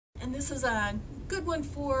And this is a good one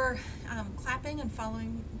for clapping and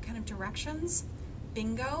following kind of directions.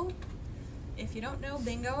 Bingo. If you don't know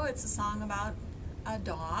Bingo, it's a song about a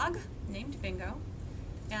dog named Bingo.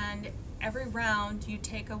 And every round you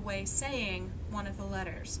take away saying one of the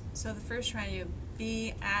letters. So the first round you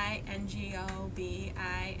B-I-N-G-O,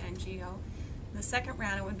 B-I-N-G-O. The second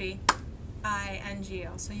round it would be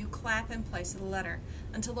I-N-G-O. So you clap in place of the letter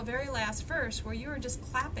until the very last verse where you are just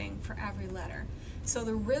clapping for every letter. So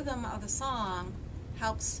the rhythm of the song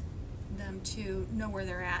helps them to know where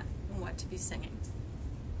they're at and what to be singing.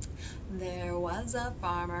 There was a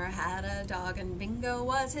farmer, had a dog, and Bingo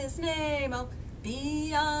was his name. Oh,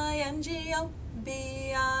 B-I-N-G-O,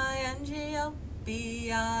 B-I-N-G-O,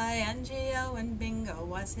 B-I-N-G-O, and Bingo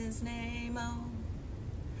was his name. Oh.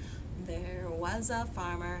 There was a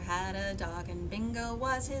farmer, had a dog, and Bingo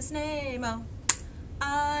was his name. Oh,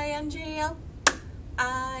 I-N-G-O,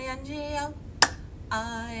 I-N-G-O,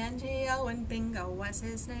 I-N-G-O, and Bingo was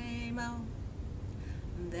his name. Oh.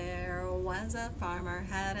 There was a farmer,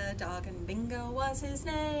 had a dog, and Bingo was his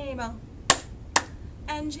name. Oh,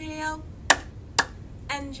 N-G-O,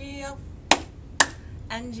 N-G-O,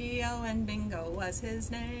 N-G-O, and Bingo was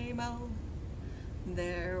his name. Oh.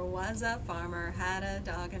 There was a farmer, had a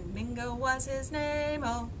dog, and Bingo was his name.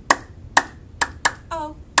 Oh,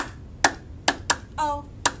 oh, oh,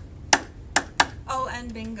 oh,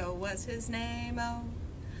 and Bingo was his name. Oh,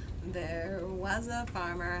 there was a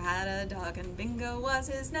farmer, had a dog, and Bingo was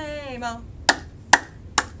his name. Oh,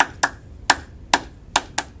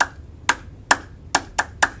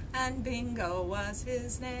 and Bingo was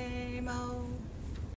his name. Oh.